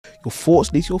Your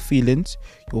thoughts lead to your feelings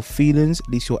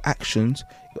lead to your actions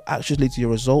lead to your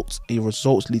results, and your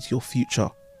results lead to your future.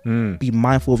 Be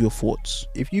mindful of your thoughts.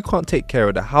 If you can't take care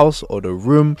of the house or the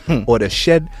room or the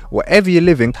shed, wherever you're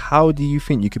living, how do you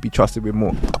think you could be trusted with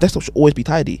more? Desktop should always be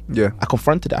tidy. Yeah. I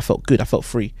confronted it, I felt good, I felt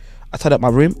free. I tidied up my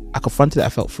room, I confronted it, I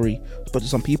felt free. Spoke to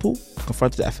some people, I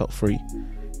confronted it, I felt free.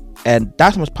 And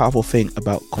that's the most powerful thing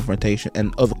about confrontation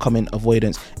and overcoming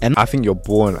avoidance. And I think you're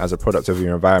born as a product of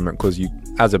your environment, because you,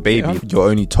 as a baby, you're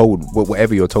only told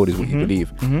whatever you're told is what you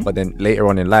believe. But then later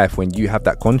on in life, when you have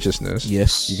that consciousness,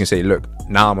 yes, you can say, look,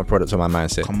 now I'm a product of my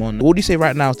mindset. Come on. What do you say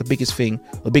right now is the biggest thing,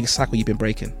 the biggest cycle you've been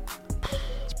breaking?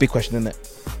 It's a big question, isn't it?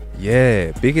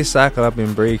 Yeah, biggest cycle I've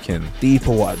been breaking. Deeper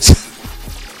ones.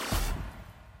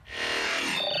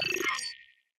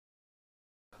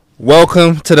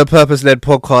 Welcome to the Purpose Led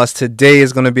Podcast. Today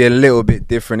is going to be a little bit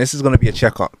different. This is going to be a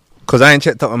checkup, because I ain't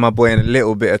checked up with my boy in a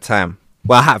little bit of time.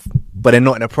 Well, I have, but they're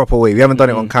not in a proper way. We haven't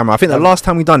done it on camera. I think the last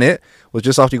time we done it was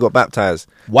just after you got baptized.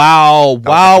 Wow.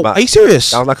 Are you serious?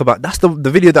 That was like about, that's the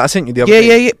video that I sent you the other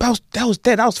day. Yeah. That was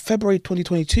dead. That was February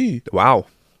 2022. Wow.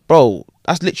 Bro,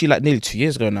 that's literally like nearly 2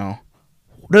 years ago now.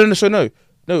 No, it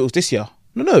was this year.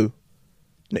 No,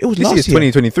 it was This last year's year.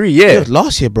 2023, yeah. It was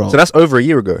last year, bro. So that's over a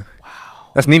year ago.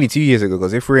 That's nearly 2 years ago,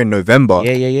 because if we're in November,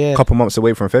 Yeah. a couple months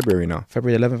away from February now.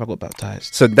 February 11th, I got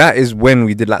baptized. So that is when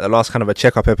we did like the last kind of a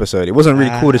checkup episode. It wasn't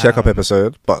really called a checkup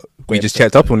episode, but we just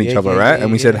checked up on each other, right?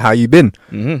 And we said, how you been?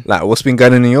 Like, what's been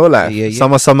going on in your life? Yeah.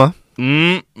 Summer. Summer.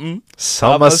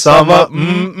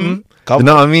 You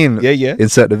know what I mean? Yeah.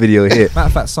 Insert the video here. Matter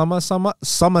of fact,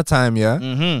 summertime,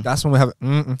 yeah. That's when we're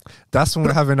having. That's when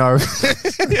we're having our.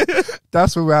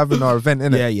 That's when we're having our event,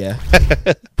 innit? Yeah.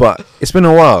 But it's been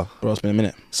a while. Bro, it's been a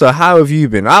minute. So how have you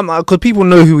been? Because people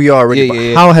know who we are already.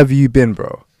 Yeah. How have you been,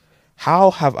 bro?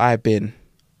 How have I been?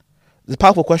 It's a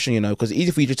powerful question, because it's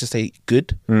easy for you just to say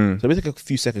good. So let me take a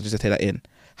few seconds just to take that in.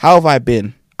 How have I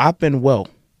been? I've been well.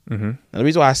 And the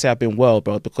reason why I say I've been well,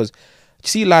 bro, because you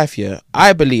see life here,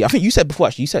 I think you said before,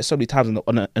 actually, you said so many times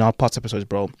in our past episodes,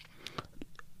 bro.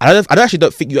 I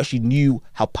don't think you actually knew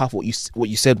how powerful what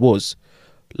you said was.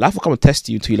 Life will come and test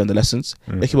you until you learn the lessons.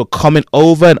 Like, it will coming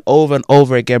over and over and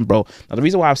over again, bro. Now, the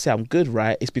reason why I say I'm good,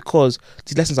 right, is because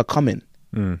these lessons are coming.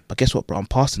 But guess what, bro? I'm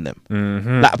passing them.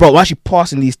 Like, bro, I'm actually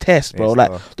passing these tests, bro.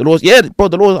 Like, the Lord's,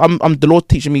 the Lord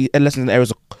teaching me lessons in the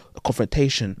areas of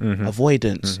confrontation,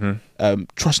 avoidance,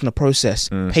 trust in the process,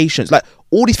 patience. Like,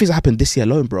 all these things that happened this year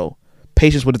alone, bro.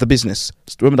 Patience with the business.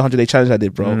 Remember the 100-day challenge I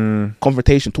did, bro?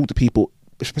 Confrontation, talk to people,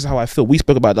 express how I feel. We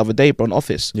spoke about it the other day, bro, in the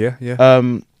office. Yeah.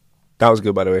 That was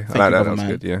good, by the way. I like that. That was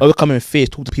good, yeah. Overcoming fears,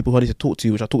 talk to people who I need to talk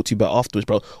to, which I'll talk to you about afterwards,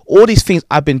 bro. All these things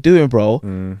I've been doing, bro,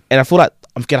 and I feel like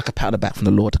I'm getting like a pat on the back from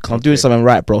the Lord, because I'm doing something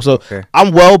right, bro. So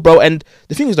I'm well, bro. And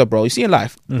the thing is, though, bro, you see in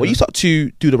life, when you start to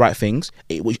do the right things,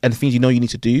 and the things you know you need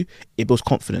to do, it builds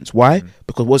confidence. Why?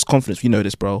 Because what's confidence? You know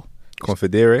this, bro.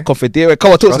 Confidere.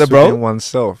 Come on, talk to them, bro.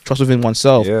 Trust within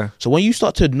oneself. Yeah. So when you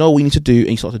start to know what you need to do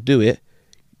and you start to do it,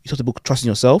 you start to build trust in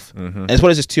yourself. And as well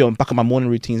as this too, I'm back on my morning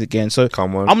routines again. So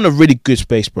Come on. I'm in a really good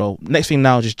space, bro. Next thing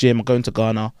now is just gym. I'm going to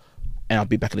Ghana, and I'll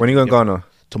be back. When are you going to Ghana?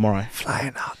 Tomorrow.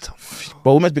 Flying out tomorrow.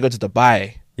 Bro, we meant to be going to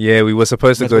Dubai. Yeah, we were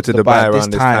supposed to go to Dubai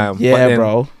around this time. Yeah, but then,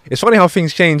 bro. It's funny how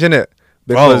things change, innit?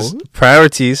 Because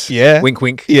priorities, wink,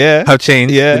 wink, have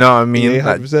changed. You know what I mean? Yeah,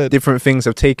 like, different things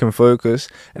have taken focus.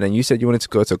 And then you said you wanted to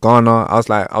go to Ghana. I was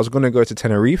like, I was going to go to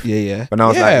Tenerife. Yeah. But I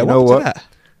was like, you know what?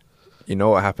 You know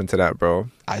what happened to that, bro?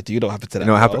 I do know what happened to that. You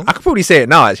know what happened? I could probably say it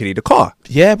now, actually. The car.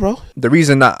 Yeah, bro. The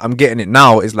reason that I'm getting it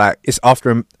now is like, it's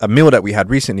after a meal that we had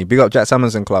recently. Big up Jack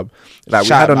Salmonson Club. Like, we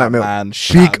had on that meal.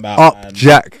 Big up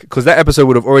Jack. Because that episode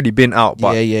would have already been out.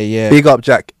 But yeah. Big up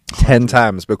Jack 10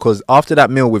 times. Because after that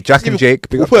meal with Jack and Jake.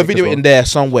 We'll put a video in there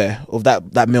somewhere of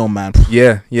that meal, man.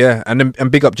 Yeah.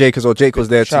 And big up Jake as well. Jake was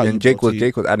there too. And Jake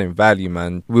was adding value,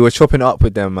 man. We were chopping it up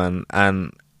with them, man.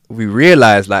 And we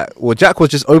realized, Jack was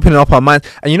just opening up our minds.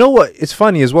 And you know what? It's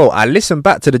funny as well. I listened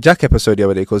back to the Jack episode the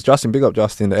other day, because Justin, big up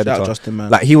Justin, the editor. Shout out Justin,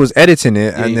 man. Like, he was editing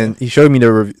it, and then he showed me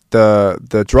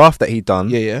the draft that he'd done.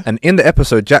 Yeah. And in the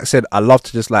episode, Jack said, I love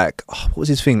to just what was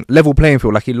his thing? Level playing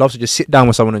field. Like, he loves to just sit down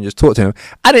with someone and just talk to him.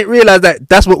 I didn't realize that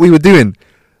that's what we were doing.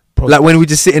 Bro, like, when we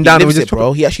just sitting down and we just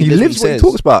bro. He actually lives what he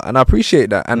talks about, and I appreciate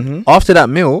that. And after that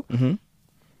meal,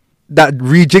 that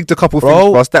rejigged a couple things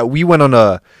for us that we went on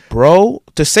a... Bro,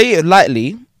 to say it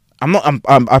lightly,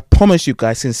 I promise you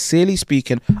guys, sincerely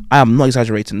speaking, I am not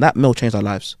exaggerating. That meal changed our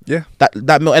lives. Yeah.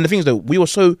 That meal, and the thing is though, we were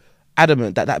so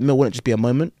adamant that meal wouldn't just be a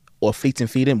moment or a fleeting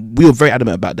feeling. We were very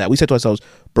adamant about that. We said to ourselves,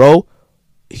 bro,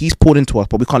 he's poured into us,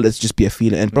 but we can't let it just be a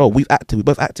feeling. And bro, we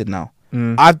both acted now.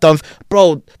 I've done,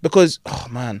 bro, because, oh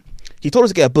man, he told us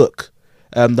to get a book.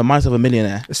 The Mindset of a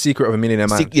Millionaire. The Secret of a Millionaire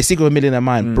Mind. Secret of a Millionaire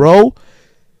Mind, bro.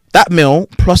 That mill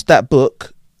plus that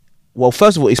book. Well,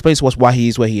 first of all, it explains to us why he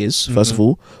is where he is. First of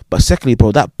all, but secondly,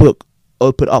 bro, that book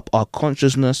opened up our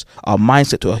consciousness, our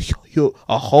mindset to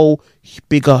a whole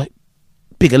bigger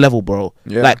level, bro.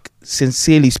 Yeah. Like,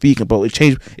 sincerely speaking, bro, it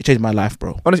changed my life,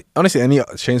 bro. Honestly, and he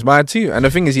changed mine too. And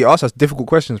the thing is, he asked us difficult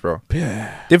questions, bro.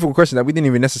 Yeah. Difficult questions that we didn't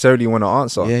even necessarily want to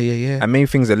answer. Yeah. And made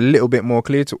things a little bit more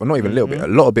clear to, or not even a little bit, a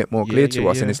lot bit more clear to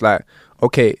us. And it's like,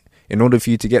 okay, in order for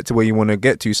you to get to where you want to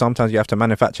get to, sometimes you have to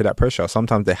manufacture that pressure.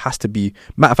 Sometimes there has to be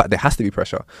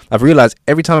pressure. I've realized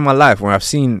every time in my life when I've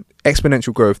seen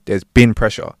exponential growth, there's been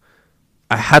pressure.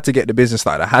 I had to get the business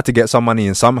started. I had to get some money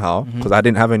in somehow because I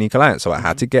didn't have any clients. So I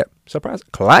had to get, surprise,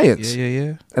 clients.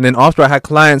 Yeah. And then after I had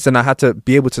clients and I had to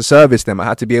be able to service them, I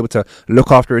had to be able to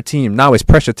look after a team. Now it's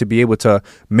pressure to be able to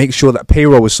make sure that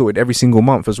payroll was sorted every single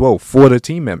month as well for the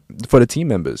team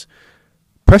members.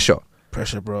 Pressure,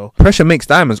 bro. Pressure makes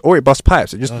diamonds or it busts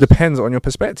pipes. It just depends on your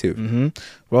perspective.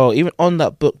 Bro, even on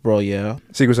that book, bro, yeah.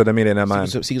 Secrets of the Millionaire Mind.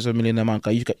 Secrets of the Millionaire Mind.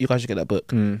 You guys should get that book.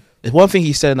 There's one thing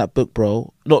he said in that book,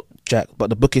 bro. Not Jack, but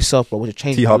the book itself, bro, which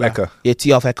changed T. my Harv life. Eker. Yeah, T.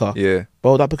 Harv Eker. Yeah.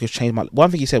 Bro, that book has changed my life. One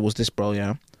thing he said was this, bro,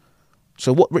 yeah.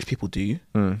 So what rich people do,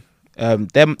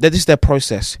 this is their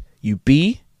process. You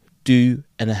be, do,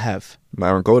 and have.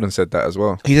 Myron Golden said that as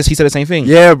well. He said the same thing.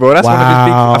 Yeah, bro. That's one of his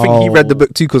big. I think he read the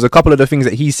book too because a couple of the things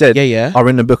that he said are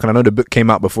in the book, and I know the book came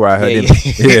out before I heard him.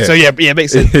 Yeah. So it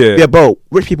makes sense. Yeah, bro.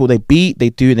 Rich people, they be, they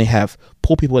do, and they have.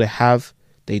 Poor people, they have,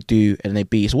 they do, and they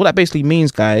be. So what that basically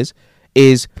means, guys,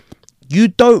 is you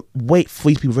don't wait for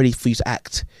you to be ready for you to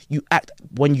act. You act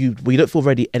when you don't feel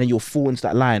ready, and then you'll fall into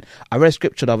that line. I read a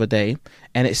scripture the other day,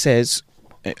 and it says,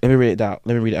 let me read it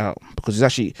out because it's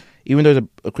actually, even though it's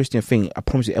a Christian thing, I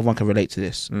promise you everyone can relate to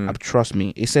this. Trust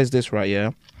me. It says this right, yeah.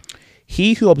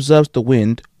 He who observes the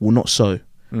wind will not sow,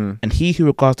 and he who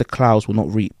regards the clouds will not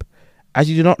reap. As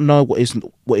you do not know what is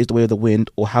the way of the wind,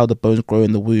 or how the bones grow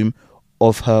in the womb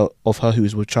of her who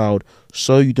is with child,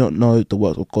 so you don't know the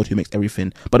works of God who makes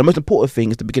everything. But the most important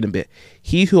thing is the beginning bit.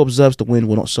 He who observes the wind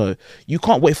will not sow. You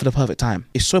can't wait for the perfect time.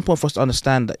 It's so important for us to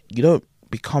understand that you don't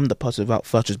become the person without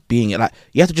first just being it. Like,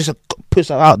 you have to just push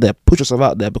yourself out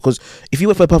there, because if you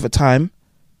wait for the perfect time,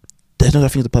 there's no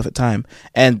such thing as the perfect time.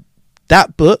 And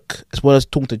that book, as well as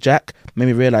talking to Jack, made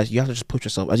me realize you have to just push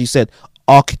yourself. As you said,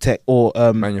 architect or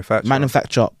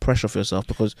manufacture pressure for yourself,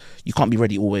 because you can't be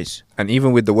ready always. And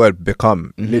even with the word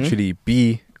become, literally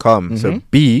become. So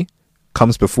be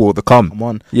comes before the come. Come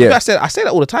on. Yeah. I say that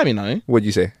all the time, you know. What do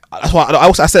you say? That's why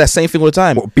I say that same thing all the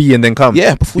time. What, be and then come?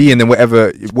 Yeah. Be and then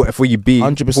whatever you be.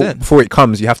 100%. Before it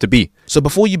comes, you have to be. So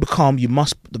before you become,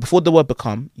 before the word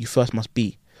become, you first must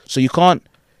be. So you can't,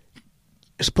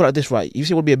 let's put it like this, right? If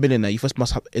you want to be a millionaire, you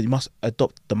must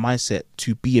adopt the mindset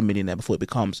to be a millionaire before it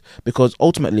becomes. Because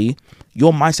ultimately,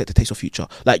 your mindset dictates your future.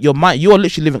 Like, you are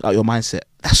literally living out your mindset.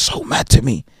 That's so mad to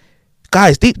me.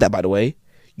 Guys, deep that, by the way.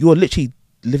 You are literally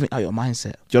living out your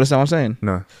mindset. Do you understand what I'm saying?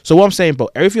 No. So what I'm saying, bro,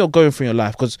 everything you're going through in your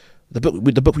life, because the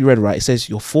book we read, right, it says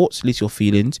your thoughts lead to your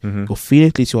feelings, your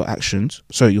feelings lead to your actions.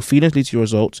 Sorry, your feelings lead to your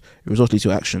results lead to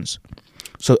your actions.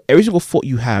 So every single thought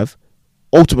you have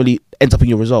ultimately ends up in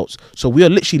your results. So we are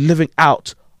literally living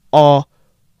out our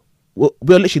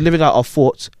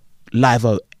thoughts live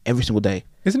out every single day.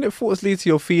 Isn't it thoughts lead to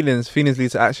your feelings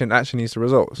lead to action leads to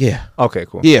results? Yeah. Okay,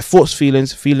 cool. Yeah, thoughts,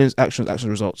 feelings, actions,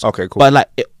 results. Okay, cool. But like,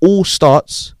 it all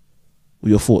starts with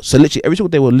your thoughts. So literally every single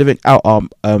day we're living out our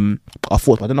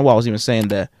thoughts. I don't know what I was even saying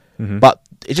there. But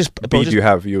it just you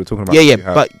were talking about. Yeah,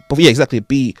 but yeah, exactly.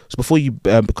 Be. So before you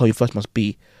become, you first must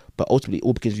be. But ultimately, it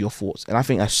all begins with your thoughts, and I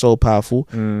think that's so powerful.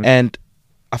 And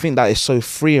I think that is so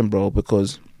freeing, bro,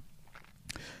 because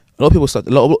a lot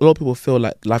of people feel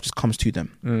like life just comes to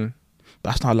them.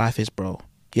 But that's not how life is, bro.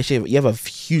 You have a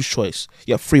huge choice.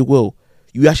 You have free will.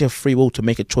 You actually have free will to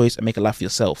make a choice and make a life for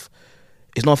yourself.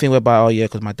 It's not a thing whereby, oh yeah,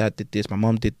 because my dad did this, my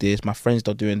mom did this, my friends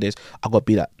are doing this, I got to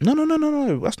be that. No.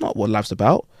 That's not what life's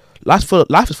about. Life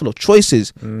is full of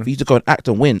choices for you to go and act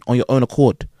and win on your own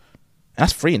accord. And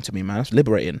that's freeing to me, man. That's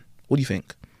liberating. What do you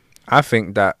think? I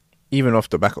think that even off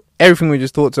the back of everything we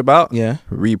just talked about,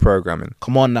 reprogramming.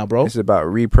 Come on now, bro. This is about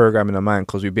reprogramming the mind,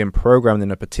 because we've been programmed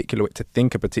in a particular way to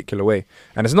think a particular way.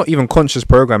 And it's not even conscious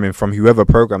programming from whoever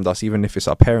programmed us, even if it's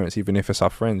our parents, even if it's our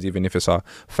friends, even if it's our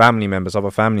family members,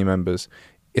 other family members.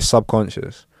 It's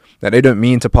subconscious. That they don't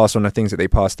mean to pass on the things that they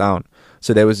pass down.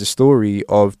 So there was a story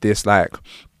of this, like,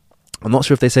 I'm not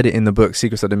sure if they said it in the book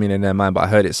Secrets of the Millionaire Mind, but I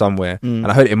heard it somewhere. And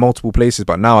I heard it in multiple places,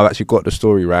 but now I've actually got the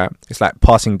story, right? It's like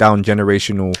passing down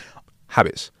generational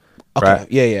habits. Okay.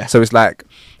 Right? Yeah. So it's like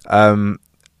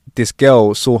this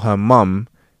girl saw her mum,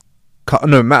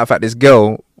 matter of fact, this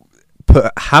girl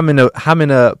put ham in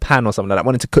a pan or something like that.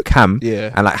 Wanted to cook ham,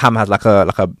 and like ham has like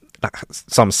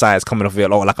some sides coming off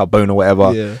it, or like a bone or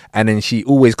whatever. And then she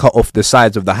always cut off the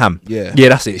sides of the ham.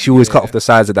 That's it. She always cut off the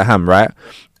sides of the ham, right?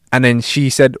 And then she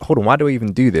said, "Hold on, why do I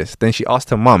even do this?" Then she asked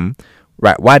her mum,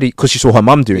 right, because she saw her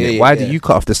mum doing it. Why do you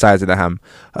cut off the sides of the ham?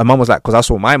 Her mum was like, because I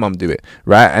saw my mum do it,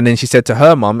 right? And then she said to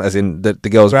her mum, as in the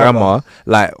girl's grandma,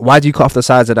 like, why do you cut off the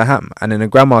sides of the ham? And then the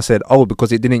grandma said, oh,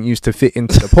 because it didn't used to fit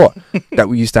into the pot that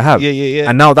we used to have.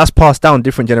 And now that's passed down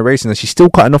different generations, and she's still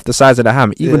cutting off the sides of the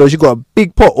ham, even though she got a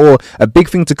big pot or a big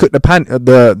thing to cook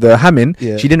the ham in.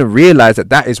 She didn't realize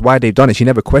that is why they've done it. She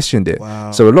never questioned it.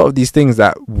 So a lot of these things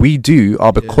that we do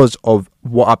are because of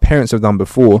what our parents have done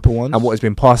before and what has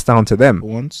been passed down to them.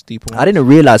 I didn't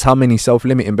realize how many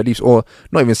self-limiting beliefs, or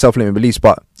not even self-limiting beliefs,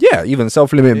 but even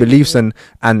self-limiting beliefs and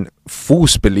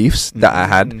false beliefs that I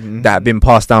had that have been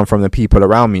passed down from the people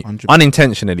around me 100%.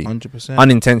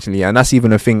 Unintentionally. And that's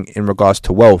even a thing in regards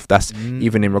to wealth. That's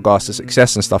even in regards to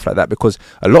success and stuff like that, because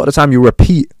a lot of the time you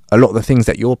repeat a lot of the things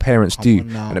that your parents do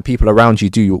and the people around you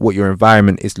do, what your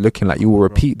environment is looking like, you will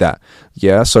repeat that.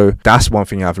 So that's one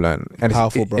thing I've learned. And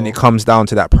it comes down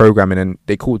to that programming, and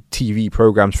they call TV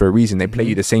programs for a reason. They play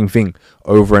you the same thing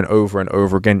over and over and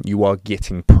over again. You are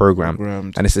getting programmed.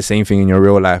 And it's the same thing in your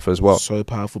real life as well. So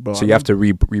powerful, bro. So you have to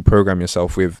reprogram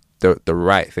yourself with the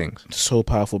right things. So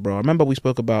powerful, bro. I remember we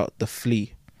spoke about the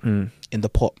flea in the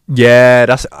pot. Yeah,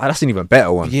 that's an even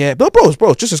better one. Yeah, but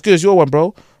bro, just as good as your one,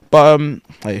 bro. But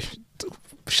hey,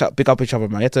 big up each other,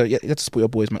 man. You have to support your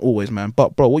boys, man, always, man.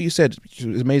 But bro, what you said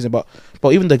is amazing. But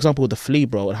even the example of the flea,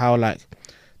 bro, and how like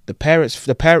the parents,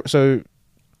 so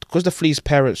because the flea's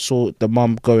parents saw the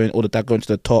mum going or the dad going to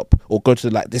the top or going to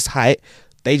like this height,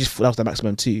 they just thought that was the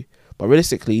maximum too. But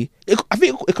realistically, I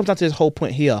think it comes down to this whole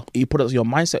point here. You put it with your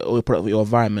mindset or you put it with your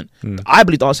environment. I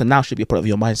believe the answer now should be a product of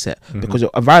your mindset, because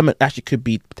your environment actually could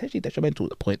be potentially detrimental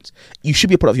at points. You should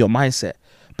be a product of your mindset,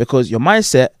 because your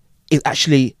mindset is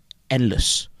actually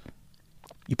endless.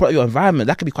 You put your environment,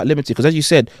 that can be quite limited, because as you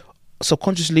said,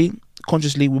 subconsciously,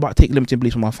 consciously, we might take limiting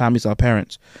beliefs from our families, our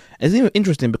parents. And it's even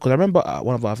interesting because I remember at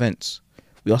one of our events,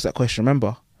 we asked that question.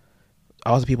 Remember,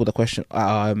 I asked the people the question at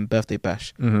our birthday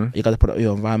bash. You got to put up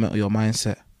your environment or your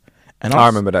mindset. And I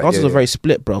remember that. The answers are very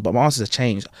split, bro, but my answers have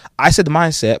changed. I said the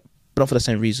mindset, but not for the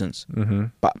same reasons.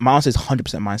 But my answer is 100%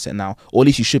 mindset now, or at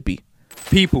least you should be.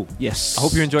 People, yes. I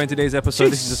hope you're enjoying today's episode.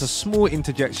 This is just a small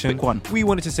interjection. Quick one. We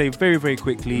wanted to say very, very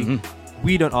quickly,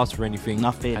 we don't ask for anything.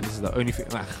 Nothing. And this is the only thing.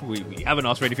 We haven't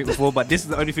asked for anything before, but this is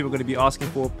the only thing we're going to be asking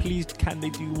for. Please, can they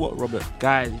do what, Robert?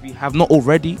 Guys, if you have not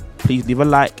already, please leave a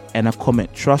like and a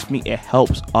comment. Trust me, it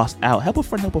helps us out. Help a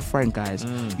friend, guys.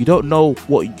 You don't know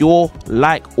what your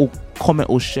like or comment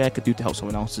or share could do to help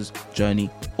someone else's journey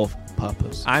of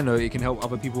purpose. I know it can help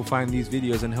other people find these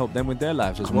videos and help them with their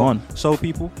lives as well. Come on. So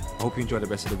people, I hope you enjoy the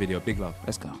rest of the video. Big love.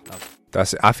 Let's go.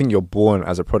 That's it. I think you're born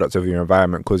as a product of your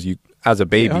environment, because you, as a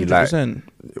baby, 100%. like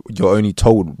you're only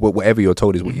told whatever you're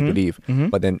told is what you believe.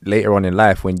 But then later on in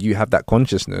life, when you have that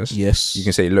consciousness, yes, you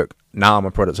can say, look, now I'm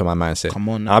a product of my mindset. Come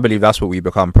on. I believe that's what we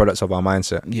become, products of our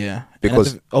mindset. Yeah.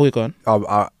 Because we're gone.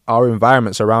 Our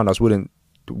environments around us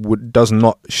does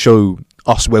not show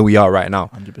us where we are right now.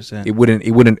 100%. It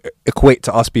wouldn't equate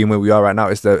to us being where we are right now.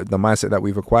 It's the mindset that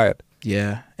we've acquired.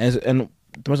 Yeah. And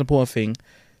the most important thing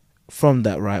from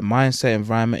that, right, mindset,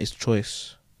 environment, is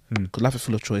choice. Because life is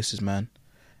full of choices, man.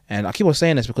 And I keep on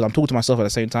saying this because I'm talking to myself at the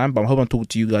same time, but I'm hoping I'm talking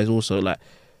to you guys also. Like,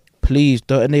 please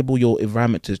don't enable your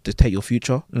environment to take your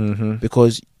future,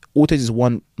 because all it takes is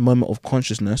one moment of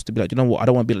consciousness to be like, you know what, I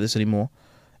don't want to be like this anymore,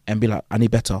 and be like, I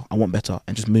need better, I want better,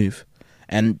 and just move.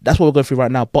 And that's what we're going through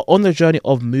right now. But on the journey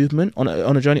of movement, on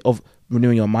a journey of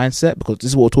renewing your mindset, because this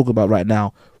is what we're talking about right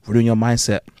now, renewing your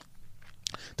mindset,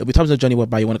 there'll be times in the journey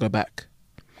whereby you want to go back.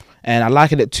 And I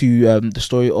liken it to the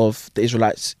story of the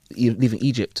Israelites leaving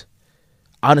Egypt.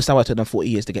 I understand why it took them 40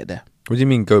 years to get there. What do you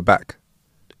mean go back?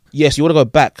 Yes, you want to go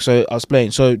back. So I'll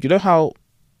explain. So you know how,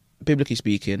 biblically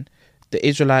speaking, the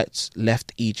Israelites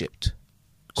left Egypt.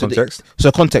 Context?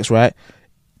 So context, right?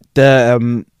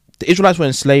 The Israelites were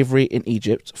in slavery in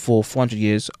Egypt for 400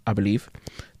 years, I believe.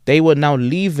 They were now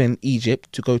leaving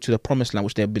Egypt to go to the promised land,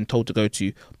 which they had been told to go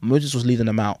to. Moses was leading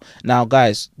them out. Now,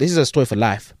 guys, this is a story for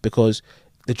life, because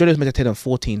the journey was meant to take them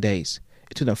 14 days.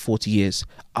 It took them 40 years.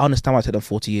 I understand why it took them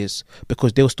 40 years,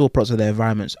 because they were still products of their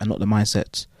environments and not the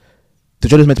mindsets. The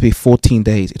journey was meant to be 14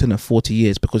 days. It took them 40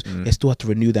 years because they still had to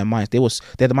renew their minds. They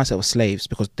had the mindset of slaves,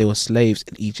 because they were slaves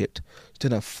in Egypt. It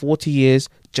took them 40 years,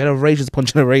 generations upon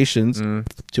generations,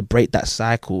 to break that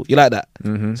cycle. You like that?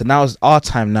 So now it's our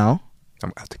time now. I'm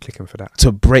going to have to click in for that.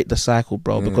 To break the cycle,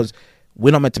 bro, because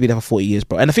we're not meant to be there for 40 years,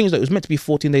 bro. And the thing is that it was meant to be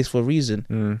 14 days for a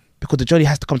reason. because the journey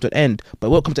has to come to an end. But it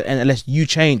won't come to an end unless you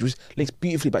change, which links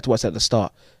beautifully back to what I said at the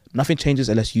start. Nothing changes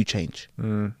unless you change.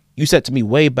 You said to me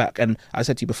way back, and I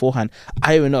said to you beforehand,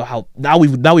 I don't even know how, now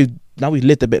we've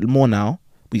lived a bit more now,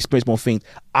 we experienced more things.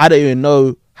 I don't even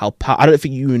know I don't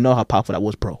think you even know how powerful that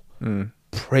was, bro.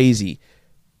 Crazy.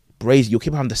 You'll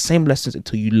keep having the same lessons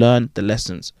until you learn the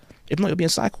lessons. If not, you'll be in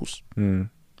cycles.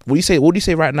 What do you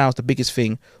say right now is the biggest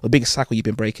thing, the biggest cycle you've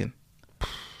been breaking?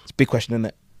 It's a big question, isn't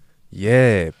it?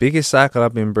 Yeah, biggest cycle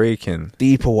I've been breaking.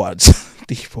 Deeper ones.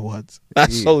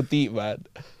 That's so deep, man.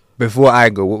 Before I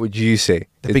go, what would you say is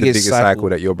the biggest cycle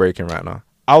that you're breaking right now?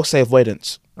 I'll say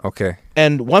avoidance. Okay.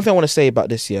 And one thing I want to say about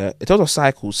this, in terms of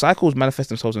cycles manifest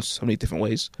themselves in so many different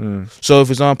ways. So,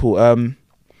 for example,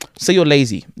 say you're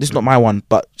lazy. This is not my one,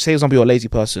 but say, for example, you're a lazy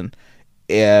person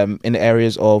in the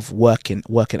areas of working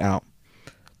out.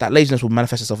 That laziness will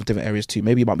manifest itself in different areas too.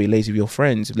 Maybe you might be lazy with your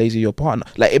friends, lazy with your partner.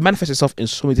 Like, it manifests itself in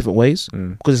so many different ways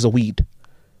because it's a weed.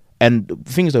 And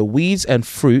the thing is, though, weeds and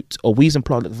fruit, or weeds and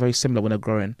plant, look very similar when they're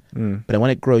growing. But then when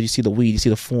it grows, you see the weed, you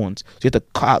see the thorns. So you have to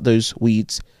cut out those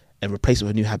weeds and replace it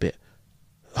with a new habit.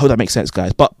 I hope that makes sense,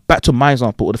 guys. But back to my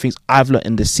example, or the things I've learned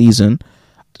in this season.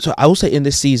 So I will say in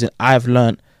this season, I've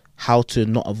learned how to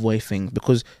not avoid things,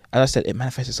 because, as I said, it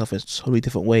manifests itself in so many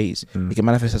different ways. It can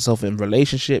manifest itself in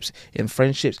relationships, in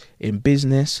friendships, in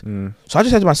business. So I just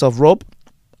said to myself, Rob,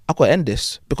 I've got to end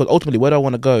this, because ultimately, where do I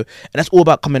want to go? And that's all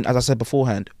about coming, as I said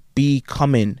beforehand, being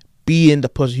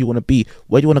the person who you want to be.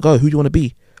 Where do you want to go? Who do you want to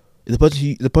be? Is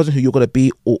the person who you're going to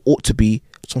be or ought to be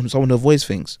someone who avoids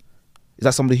things? Is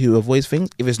that somebody who avoids things?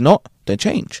 If it's not, then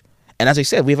change. And as I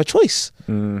said, we have a choice.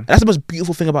 And that's the most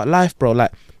beautiful thing about life, bro.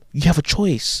 Like, you have a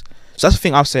choice. So that's the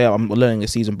thing I'll say I'm learning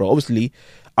this season, bro. Obviously,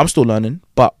 I'm still learning,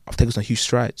 but I've taken some huge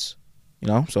strides,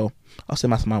 So I'll say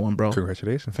that's my one, bro.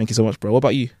 Congratulations. Thank you so much, bro. What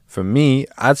about you? For me,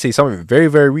 I'd say something very,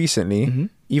 very recently,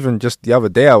 even just the other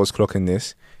day I was clocking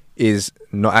this, is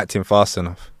not acting fast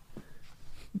enough.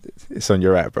 It's on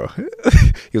your right, bro.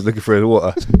 He was looking for his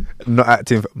water. Not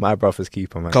acting, my brother's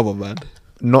keeper, man. Come on, man.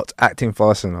 Not acting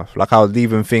fast enough. Like, I was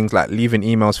leaving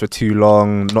emails for too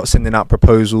long, not sending out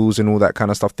proposals and all that kind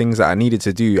of stuff. Things that I needed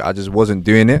to do, I just wasn't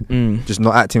doing it. Just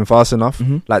not acting fast enough.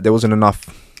 Like, there wasn't enough.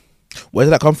 Where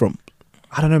did that come from?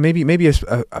 I don't know. Maybe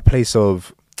a place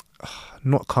of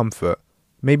not comfort.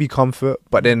 Maybe comfort,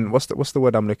 but then what's the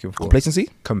word I'm looking for? Complacency.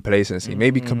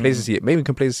 Maybe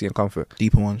complacency and comfort.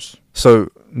 Deeper ones. So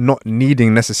not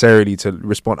needing necessarily to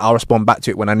respond. I'll respond back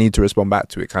to it when I need to respond back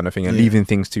to it, kind of thing, and leaving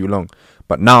things too long.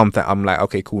 But now I'm like,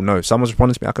 okay, cool. No, someone's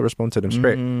responding to me, I can respond to them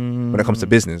straight. When it comes to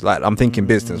business, like, I'm thinking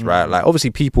business, right? Like, obviously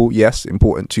people, yes,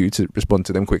 important too, to respond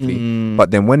to them quickly.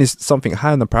 But then when it's something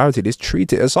high on the priority list,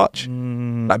 treat it as such.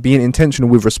 Like, being intentional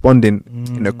with responding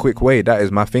in a quick way, that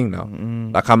is my thing now.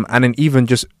 Like, and then even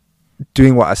just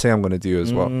doing what I say I'm going to do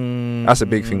as well. That's a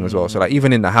big thing as well. So, like,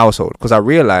 even in the household, because I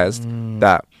realized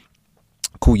that,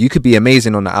 cool, you could be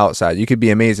amazing on the outside, you could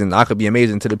be amazing, I could be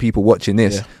amazing to the people watching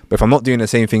this, but if I'm not doing the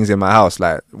same things in my house,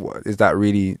 like, what, is that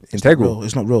really integral?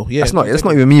 It's not real. Yeah, it's not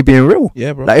even me being real.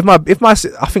 Yeah, bro. Like,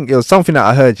 I think it was something that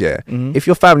I heard. If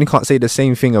your family can't say the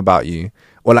same thing about you,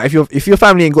 or like if your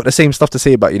family ain't got the same stuff to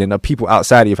say about you, then the people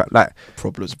outside of you, like,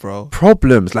 problems, bro.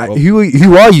 Like,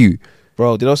 who are you,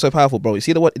 bro? They're so powerful, bro. You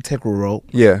see the word integral, bro?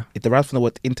 Yeah, it derives from the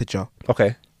word integer.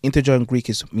 Okay. Integer in Greek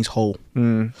means whole.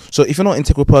 So if you're not an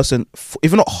integral person, if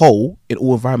you're not whole in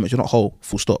all environments, you're not whole,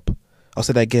 full stop. I'll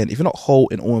say that again. If you're not whole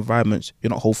in all environments,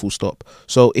 you're not whole, full stop.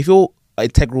 So if you're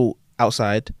integral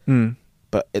outside,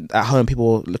 but at home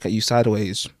people look at you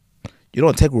sideways, you're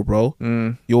not integral, bro.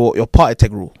 You're part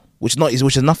integral, which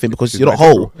is nothing, because you're not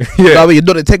whole. You know what I mean? You're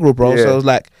not integral, bro. So it's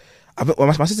like,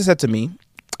 my sister said to me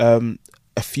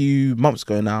a few months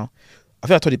ago now, I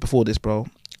think I told you before this, bro,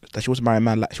 that she wants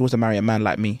to marry a man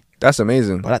like me. That's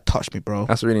amazing. But that touched me, bro.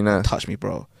 That's really nice. That touched me,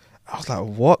 bro. I was like,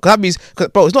 what? Cause that means,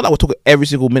 bro, it's not like we're talking every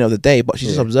single minute of the day, but she's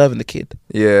just observing the kid.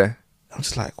 Yeah. I'm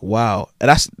just like, wow. And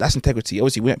that's integrity.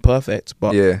 Obviously, we ain't perfect,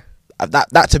 but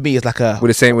that to me is like a with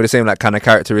the same like kind of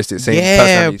characteristics. Same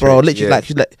personality bro. Traits.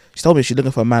 Literally, like she told me she's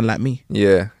looking for a man like me.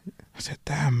 Yeah. I said,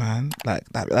 damn, man. Like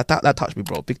that touched me,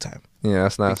 bro, big time. Yeah,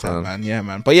 that's nice, man. Yeah,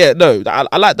 man. But yeah, no,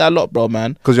 I like that a lot, bro,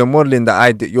 man. Because you're modeling the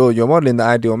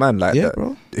ideal man, like that,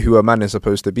 bro. Who a man is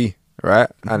supposed to be, right?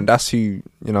 And that's who,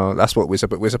 that's what we're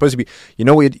supposed to be. You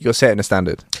know what? You're setting a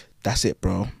standard. That's it,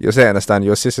 bro. You're setting a standard.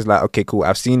 Your sister's like, okay, cool.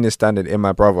 I've seen this standard in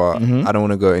my brother. I don't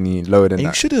want to go any lower than that.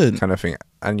 You shouldn't. Kind of thing.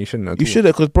 And you shouldn't. You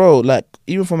shouldn't, because, bro, like,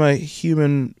 even from a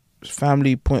human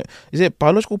family point, is it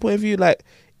biological point of view? Like,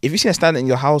 if you see a standard in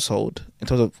your household in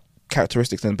terms of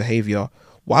characteristics and behavior,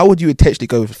 why would you intentionally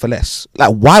go for less?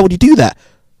 Like, why would you do that?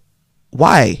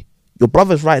 Why? your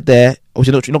brother's right there.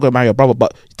 Obviously, you're not going to marry your brother,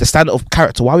 but the standard of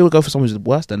character, why would we go for someone who's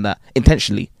worse than that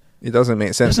intentionally? It doesn't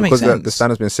make sense because the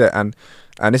standard's been set, and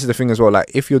this is the thing as well.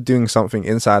 Like, if you're doing something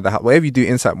inside the house, whatever you do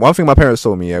inside, one thing my parents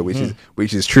told me,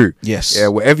 which is true. Yes. Yeah,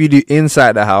 whatever you do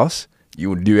inside the house, you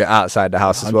will do it outside the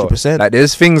house 100%. As well. Like,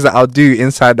 there's things that I'll do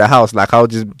inside the house, like I'll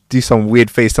just do some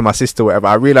weird face to my sister, or whatever.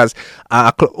 I realize,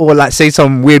 or like say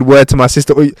some weird word to my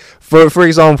sister. For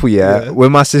example,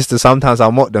 with my sister, sometimes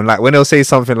I'll mock them. Like when they'll say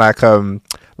something like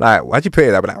why'd you put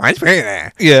it there? But why'd you put it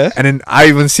there? Yeah. And then I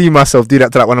even see myself do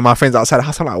that to like one of my friends outside the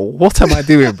house. I'm like, what am I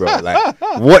doing, bro? Like,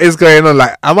 what is going on?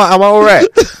 Like, am I all right?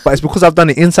 But it's because I've done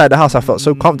it inside the house. I felt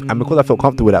so comfortable, and because I felt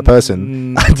comfortable with that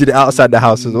person, I did it outside the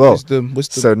house as well. Wisdom.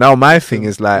 So now my thing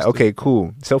is like, okay,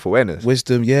 cool, self-awareness.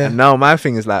 Wisdom, yeah. And now my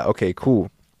thing is like, okay,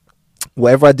 cool.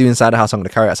 Whatever I do inside the house, I'm going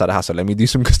to carry outside the house. So let me do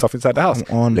some good stuff inside the house.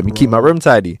 Let me keep my room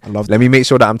tidy. Let me make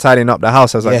sure that I'm tidying up the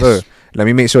house as I go. Let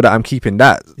me make sure that I'm keeping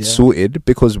that sorted,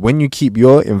 because when you keep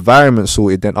your environment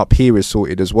sorted, then up here is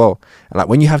sorted as well. And like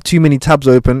when you have too many tabs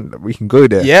open, we can go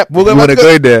there. Yep, we're going to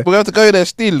go there. We're going to have to go there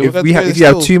still. If you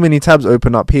have too many tabs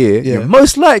open up here, you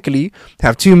most likely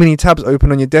have too many tabs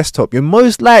open on your desktop. You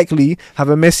most likely have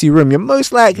a messy room. You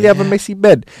most likely have a messy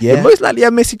bed. You most likely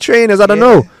have messy trainers. I don't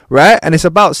know. Right? And it's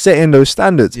about setting those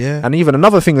standards. Yeah. And even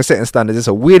another thing of setting standards, it's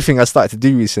a weird thing I started to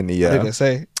do recently. Yeah. What are you going to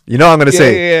say? You know what I'm going to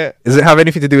say? Yeah. Does it have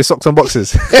anything to do with socks and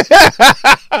boxes?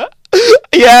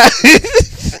 Yeah.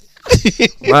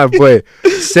 My boy.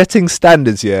 Setting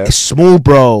standards, It's small,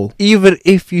 bro. Even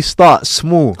if you start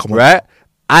small, right?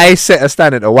 I set a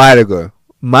standard a while ago.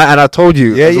 And I told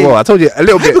you as well. I told you a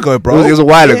little bit ago, bro. It was a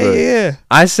while ago. Yeah.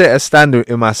 I set a standard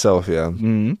in myself,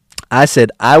 I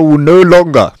said, I will no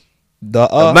longer.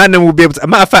 Man them will be able to. A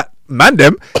matter of fact, everybody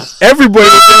will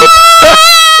be able to.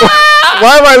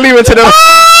 Why am I leaving to them?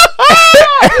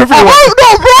 Everyone.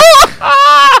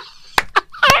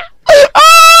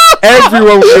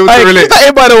 Everyone will be able to relate. Keep that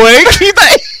in, by the way. Keep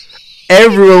that in.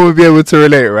 Everyone will be able to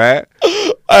relate, right?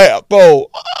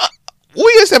 Bro.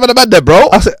 What are you saying about the man there, bro?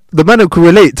 I said, the man who can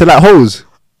relate to like hoes.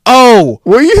 Oh,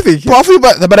 what are you thinking? Bro, I feel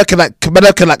about the man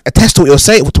can like attest to what you're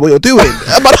saying, to what you're doing.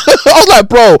 I was like,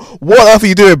 bro, what on earth are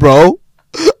you doing, bro?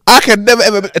 I can never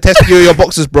ever attest to you in your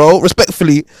boxes, bro.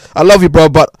 Respectfully, I love you, bro,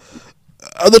 but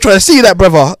I'm not trying to see that,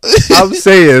 brother. I'm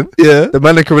saying, the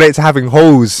man that can relate to having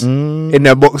holes in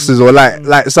their boxes, or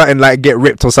like something like get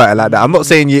ripped or something like that. I'm not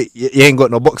saying you ain't got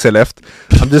no boxer left.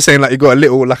 I'm just saying like you got a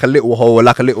little hole or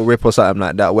like a little rip or something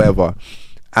like that, whatever.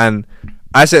 And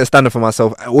I set a standard for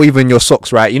myself, or even your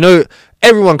socks, right? You know,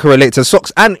 everyone can relate to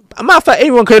socks, and a matter of fact,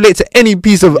 everyone can relate to any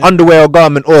piece of underwear or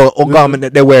garment or garment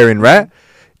that they're wearing, right?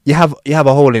 You have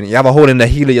a hole in it. You have a hole in the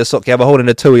heel of your sock. You have a hole in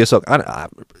the toe of your sock.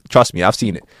 Trust me, I've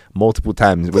seen it multiple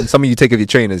times. When some of you take off your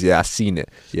trainers, I've seen it.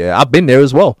 Yeah, I've been there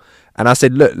as well. And I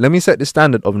said, look, let me set the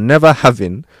standard of never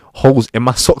having holes in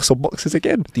my socks or boxes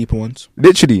again. Deeper ones.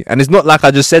 Literally. And it's not like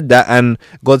I just said that and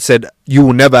God said, you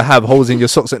will never have holes in your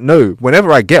socks. No,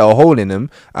 whenever I get a hole in them,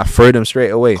 I throw them straight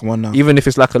away. Come on now. Even if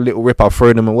it's like a little rip, I'll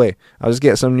throw them away. I'll just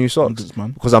get some new socks.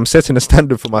 Because I'm setting a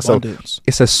standard for myself.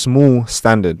 It's a small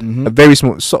standard. A very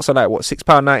small. Socks are like, what,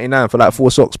 £6.99 for like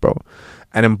 4 socks, bro.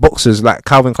 And then boxes, like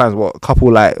Calvin Klein's, what, a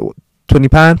couple like... £20?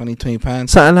 £20.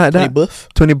 Something like that. 20 buff.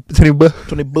 20 buff.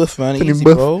 20 buff, man. 20 Easy,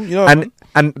 buff. bro. You know,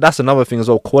 and that's another thing as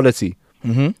well, quality.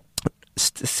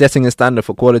 Setting a standard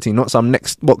for quality, not some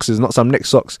next boxes, not some next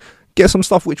socks. Get some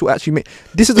stuff which will actually make...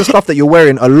 This is the stuff that you're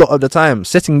wearing a lot of the time.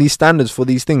 Setting these standards for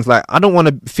these things. Like, I don't want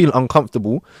to feel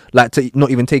uncomfortable, like to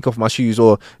not even take off my shoes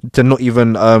or to not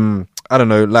even... I don't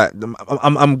know, like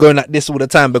I'm going like this all the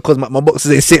time because my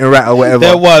boxes ain't sitting right or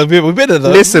whatever. We've been there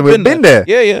though. Listen, we've been there.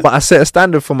 Yeah. But I set a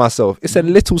standard for myself. It's a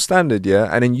little standard,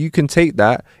 and then you can take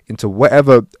that into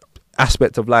whatever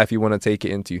aspect of life you want to take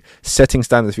it into. Setting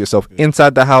standards for yourself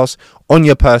inside the house, on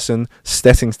your person,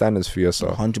 setting standards for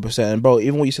yourself. 100%. And bro,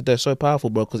 even what you said there is so powerful,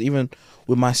 bro, because even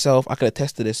with myself, I could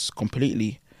attest to this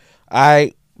completely.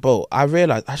 I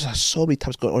realized I just had so many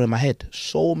tabs going on in my head.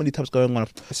 So many tabs going on.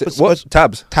 What?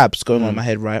 Tabs? Tabs going on in my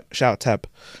head, right? Shout out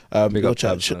Tab. Big up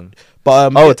Tabs, man.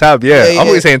 But, Tab, yeah. I thought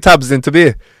you were saying Tabs in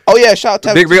Tabir. Oh, yeah, shout out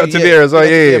Tab. Big up Tabir as well,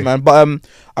 yeah, man. But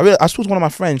I realized, I spoke to one of my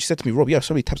friends. She said to me, Rob, you have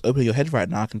so many tabs open in your head right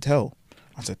now, I can tell.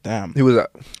 I said, damn. Who was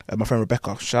that? My friend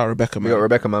Rebecca. Shout out Rebecca, man. We got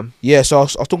Rebecca, man. Yeah, so I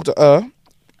was talking to her,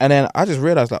 and then I just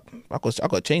realized that I got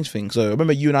to change things. So I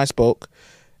remember you and I spoke.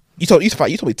 You told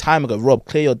me time ago, Rob,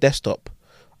 clear your desktop.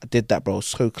 I did that, bro.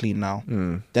 So clean now.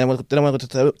 Then I went to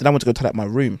go tidy up my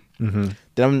room.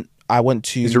 Then I went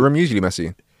to... Is your room usually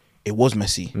messy? It was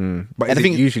messy. But is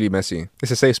it usually messy? It's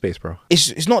a safe space, bro.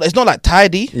 It's not like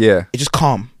tidy. Yeah. It's just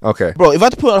calm. Okay. Bro, if I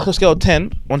had to put it on like a scale of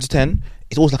 1 to 10,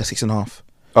 it's always like a 6.5.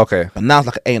 Okay. But now it's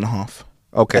like an 8.5.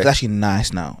 Okay. It's actually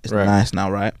nice now. It's nice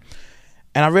now, right?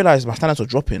 And I realized my standards were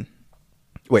dropping.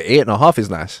 Wait, 8.5 is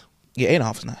nice. Yeah,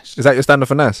 8.5 is nice. Is that your standard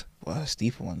for nice? Well, that's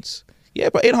deeper ones. Yeah,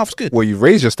 but 8.5 is good. Well, you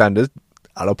raised your standards.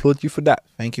 I'll applaud you for that.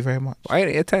 Thank you very much. Why ain't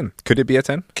it a 10? Could it be a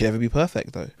 10? Could ever be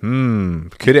perfect though.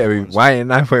 Could it be? Why ain't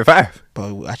 9.5?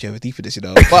 But we'll actually have a deeper this,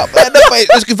 but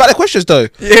let's give valid questions though.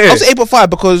 Yeah. I'll say 8.5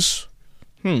 because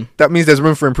that means there's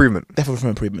room for improvement. Definitely room for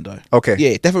improvement though. Okay.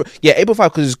 Yeah, definitely. Yeah, 8.5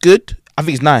 because it's good. I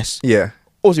think it's nice. Yeah.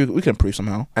 Also, we can improve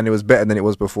somehow. And it was better than it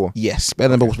was before. Yes, better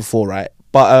than it was before, right?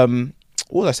 But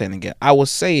what was I saying again? I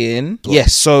was saying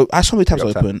yes. So I saw my tabs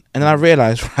open, and then I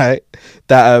realized right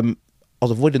that I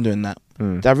was avoiding doing that.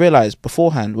 Then I realized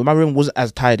beforehand when my room wasn't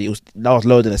as tidy, I was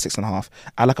lower than a 6.5.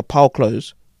 I had like a pile of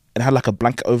clothes and I had like a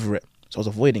blanket over it, so I was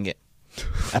avoiding it.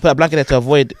 I put a blanket there to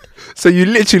avoid. So you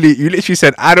literally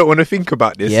said, I don't want to think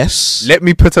about this. Yes. Let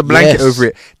me put a blanket over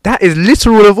it. That is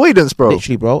literal avoidance, bro.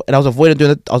 Literally, bro. And I was avoiding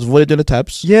doing the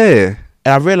tabs. Yeah.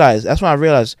 And I realized that's when I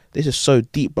realized this is so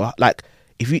deep, bro. Like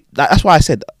that's why I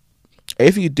said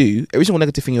everything you do, every single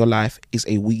negative thing in your life is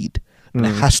a weed, and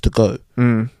it has to go.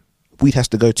 Weed has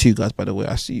to go too, guys. By the way,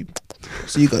 I see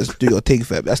you guys do your thing,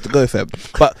 fam. That's to go, fam.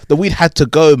 But the weed had to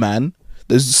go, man.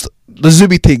 The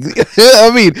Zuby thing, you know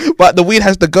what I mean? But the weed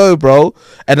has to go, bro.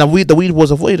 And the weed was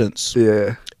avoidance.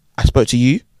 Yeah. I spoke to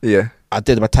you. Yeah. I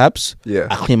did my tabs. Yeah.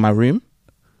 I cleaned my room.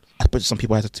 I spoke to some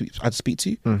people I had to speak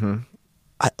to.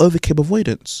 I overcame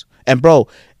avoidance. And bro,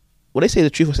 when they say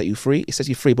the truth will set you free, it sets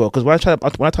you free, bro. Because when I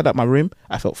tied up my room,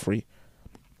 I felt free.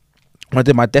 When I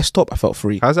did my desktop, I felt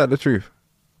free. How's that the truth?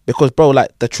 Because bro,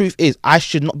 like the truth is, I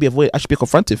should not be avoiding. I should be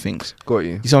confronting things. Got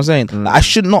you. You see what I'm saying? Like, I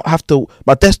should not have to.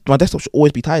 My desktop should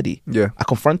always be tidy. Yeah. I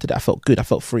confronted it. I felt good. I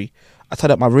felt free. I tied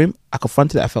up my room. I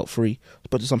confronted it. I felt free.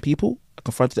 Spoke to some people. I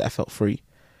confronted it. I felt free.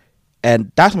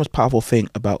 And that's the most powerful thing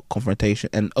about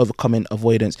confrontation and overcoming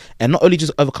avoidance. And not only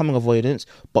just overcoming avoidance,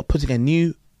 but putting a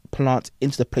new plant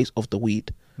into the place of the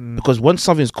weed. Because once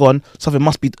something's gone, something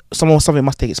must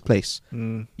take its place.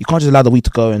 You can't just allow the weed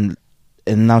to go and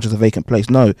now just a vacant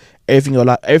place. No, everything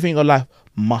in your life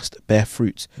must bear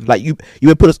fruits. Like you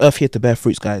were put this earth here to bear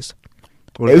fruits, guys.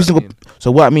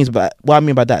 So what I mean by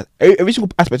that, every single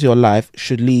aspect of your life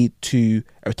should lead to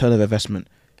a return of investment.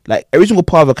 Like every single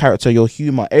part of a character, your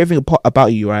humor, everything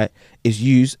about you, right,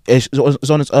 is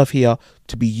on this earth here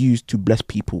to be used to bless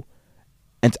people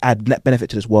and to add net benefit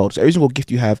to this world. So every single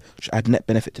gift you have should add net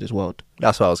benefit to this world.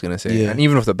 That's what I was gonna say. Yeah. And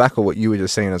even off the back of what you were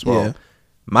just saying as well. Yeah.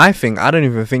 My thing, I don't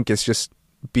even think it's just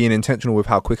being intentional with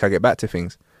how quick I get back to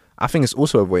things. I think it's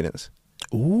also avoidance.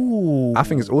 Ooh. I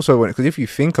think it's also avoidance because if you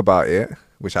think about it,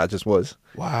 which I just was.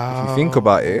 Wow. If you think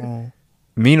about it,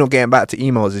 me not getting back to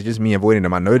emails is just me avoiding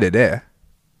them. I know they're there.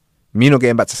 Me not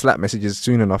getting back to Slack messages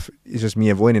soon enough is just me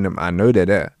avoiding them. I know they're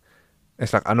there.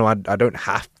 It's like, I know I don't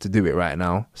have to do it right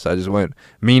now, so I just won't.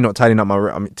 Me not tidying up my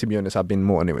room, I mean, to be honest, I've been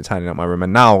more on it with tidying up my room,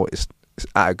 and now it's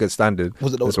at a good standard.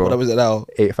 What was it now?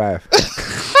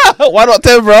 8.5. Why not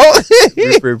 10, bro?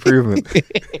 Room for improvement.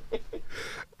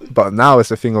 But now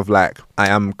it's a thing of like, I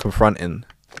am confronting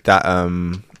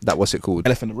that what's it called?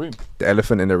 Elephant in the room. The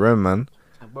elephant in the room, man.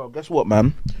 Bro, guess what,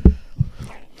 man?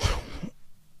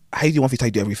 How you do one thing, how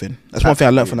you do everything. That's one thing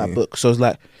I learned from that book. So it's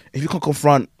like, if you can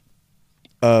confront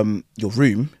your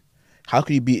room, how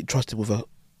can you be trusted with a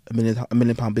 £1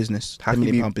 million business? How can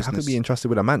you be entrusted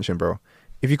with a mansion, bro?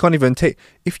 If you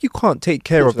can't take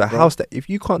care of the house, if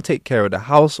you can't take care of the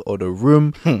house or the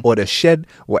room or the shed,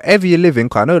 whatever you live in,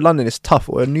 because I know London is tough,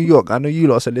 or New York, I know you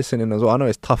lots are listening as well. I know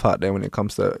it's tough out there when it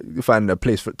comes to finding a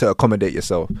place to accommodate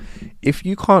yourself. If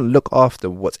you can't look after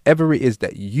whatever it is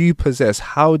that you possess,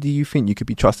 how do you think you could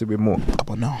be trusted with more?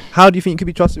 How do you think you could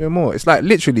be trusted with more? It's like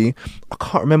literally, I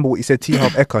can't remember what he said. T.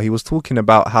 Harv Eker, he was talking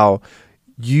about how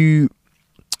you.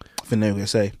 I know what you're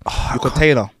say. Your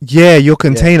container. Yeah, your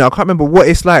container. Yeah. I can't remember what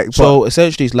it's like. So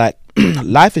essentially, it's like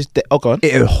life is. Go on.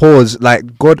 It abhors,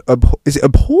 like God. Is it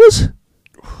abhors?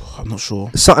 I'm not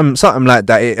sure. Something like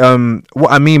that. It,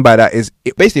 what I mean by that is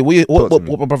basically what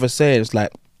my brother's saying is like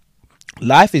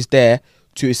life is there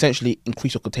to essentially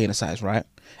increase your container size, right?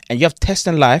 And you have tests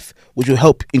in life which will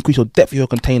help increase your depth of your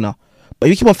container. But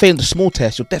if you keep on failing the small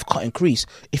test, your depth can't increase.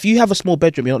 If you have a small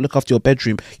bedroom, you don't look after your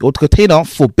bedroom, your container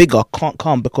for bigger can't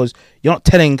come because you're not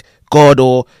telling God,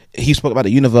 or he spoke about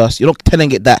the universe, you're not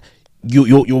telling it that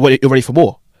you're ready for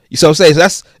more. You see what I'm saying?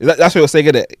 So that's what you're saying,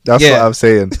 isn't it? That's what I'm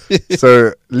saying.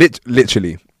 So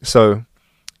literally, so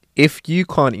if you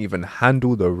can't even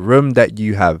handle the room that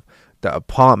you have, the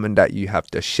apartment that you have,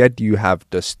 the shed you have,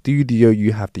 the studio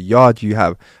you have, the yard you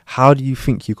have, how do you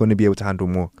think you're going to be able to handle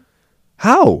more?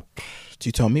 How? Do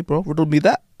you tell me, bro? Riddle me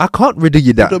that. I can't riddle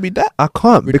you that. Riddle me that. I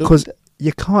can't because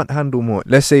you can't handle more.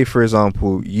 Let's say, for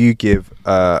example, you give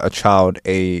a child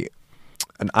an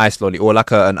ice lolly or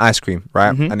like an ice cream,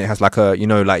 right? And it has like a, you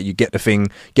know, like you get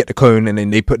the cone, and then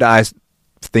they put the ice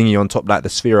thingy on top, like the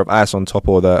sphere of ice on top,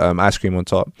 or the ice cream on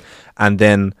top, and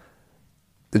then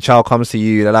the child comes to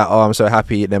you, they're like, oh, I'm so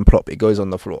happy, then plop, it goes on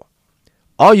the floor.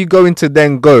 Are you going to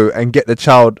then go and get the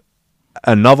child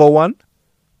another one?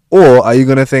 Or are you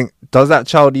going to think, can that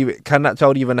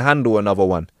child even handle another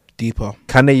one? Deeper.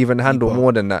 Can they even handle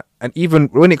more than that? And even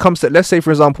when it comes to, let's say,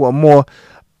 for example,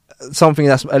 something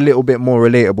that's a little bit more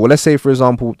relatable. Let's say, for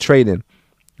example, trading,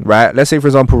 right? Let's say, for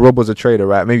example, Rob was a trader,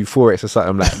 right? Maybe Forex or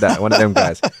something like that. One of them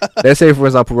guys. Let's say, for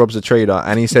example, Rob's a trader,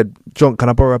 and he said, John, can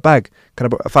I borrow a bag? Can I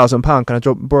borrow £1,000? Can I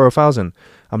borrow 1,000?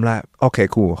 I'm like, okay,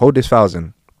 cool. Hold this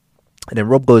 1,000. And then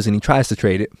Rob goes and he tries to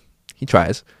trade it. He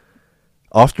tries.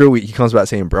 After a week, he comes back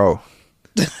saying, bro,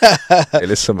 hey,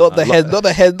 listen, man, not the head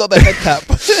tap.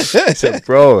 He said,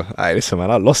 bro, hey, listen, man,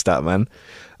 I lost that, man.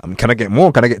 Can I get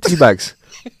more? Can I get 2 bags?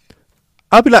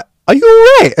 I'll be like, are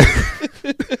you alright?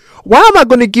 Why am I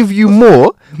going to give you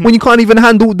more when you can't even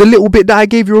handle the little bit that I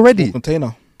gave you already?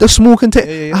 Container. The small container.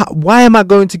 Yeah. Why am I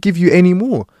going to give you any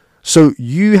more? So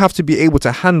you have to be able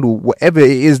to handle whatever it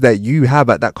is that you have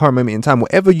at that current moment in time.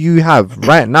 Whatever you have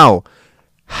right now,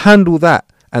 handle that.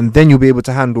 And then you'll be able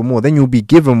to handle more. Then you'll be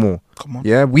given more. Come on.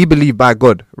 Yeah, we believe by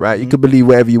God, right? You could believe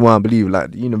whatever you want to believe,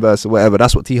 like the universe or whatever.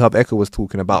 That's what T Hub Echo was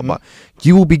talking about. But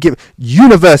you will be given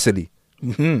universally,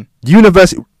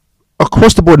 universally,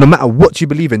 across the board, no matter what you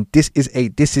believe in. This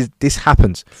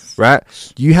happens, right?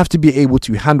 You have to be able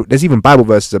to handle. There's even Bible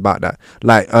verses about that.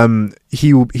 Like, he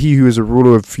who is a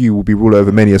ruler of few will be ruler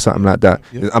over many, or something like that.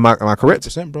 Yeah. Am I correct?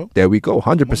 100%, bro. There we go.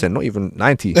 100%, not even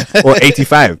 90 or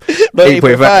 85.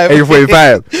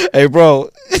 8.5. Hey,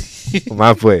 bro.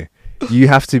 My boy. You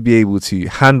have to be able to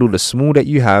handle the small that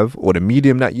you have, or the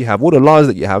medium that you have, or the large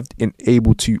that you have, in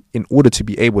order to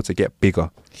be able to get bigger.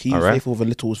 He who's faithful with a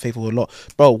little is faithful with a lot.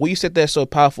 Bro, what you said there is so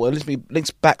powerful. It links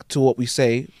back to what we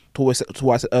say, to what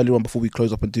I said earlier on before we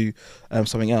close up and do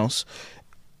something else.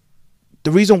 The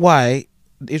reason why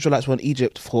the Israelites were in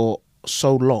Egypt for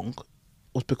so long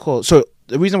was because... So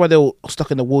the reason why they were stuck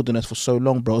in the wilderness for so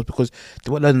long, bro, is because they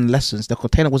weren't learning lessons. Their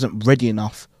container wasn't ready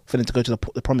enough for them to go to the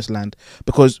promised land.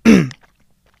 Because an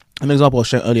example I was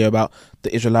showing earlier about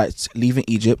the Israelites leaving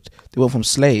Egypt, they went from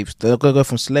slaves. They're going to go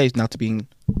from slaves now to being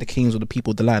the kings or the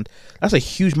people of the land. That's a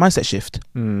huge mindset shift.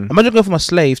 Imagine going from a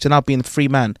slave to now being a free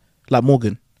man like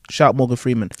Morgan. Shout out Morgan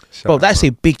Freeman. Bro, that's a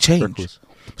big change. Circles.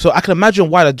 So I can imagine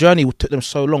why the journey took them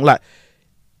so long. Like,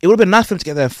 it would have been nice for them to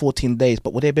get there in 14 days,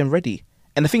 but would they have been ready?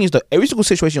 And the thing is that every single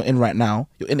situation you're in right now,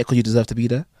 you're in it because you deserve to be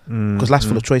there. Because life's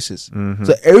full of choices.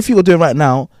 So everything you're doing right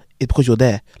now is because you're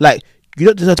there. Like, you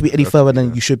don't deserve to be any further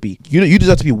than you should be. You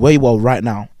deserve to be way well right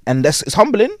now. And it's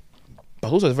humbling,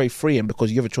 but also it's very freeing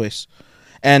because you have a choice.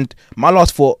 And my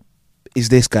last thought is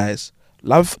this, guys.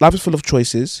 Life is full of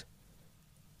choices.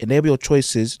 Enable your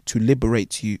choices to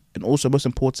liberate you. And also, most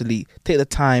importantly, take the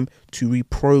time to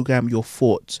reprogram your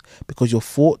thoughts. Because your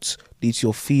thoughts lead to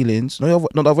your feelings.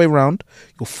 Not the other way around.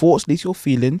 Your thoughts lead to your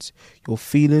feelings. Your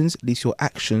feelings lead to your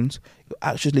actions. Your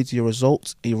actions lead to your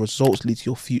results. And your results lead to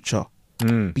your future.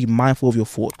 Be mindful of your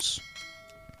thoughts.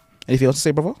 Anything else to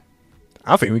say, brother?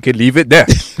 I think we could leave it there.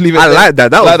 I like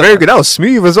that. That was very good. That was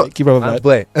smooth as well. Keep on,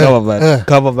 man.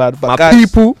 Come on, man. But my guys,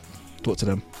 people, talk to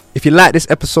them. If you like this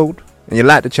episode and you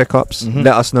like the checkups,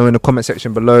 let us know in the comment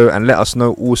section below, and let us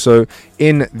know also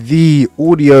in the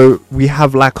audio. We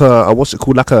have like a what's it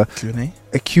called, like a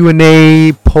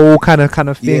Q&A poll kind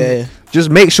of thing. Yeah. Just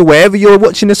make sure wherever you're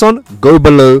watching this on, go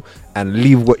below and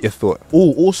leave what you thought.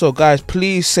 Oh, also, guys,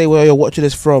 please say where you're watching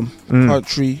this from.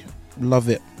 Country, love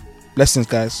it. Blessings,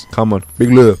 guys. Come on,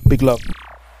 big love. Big love.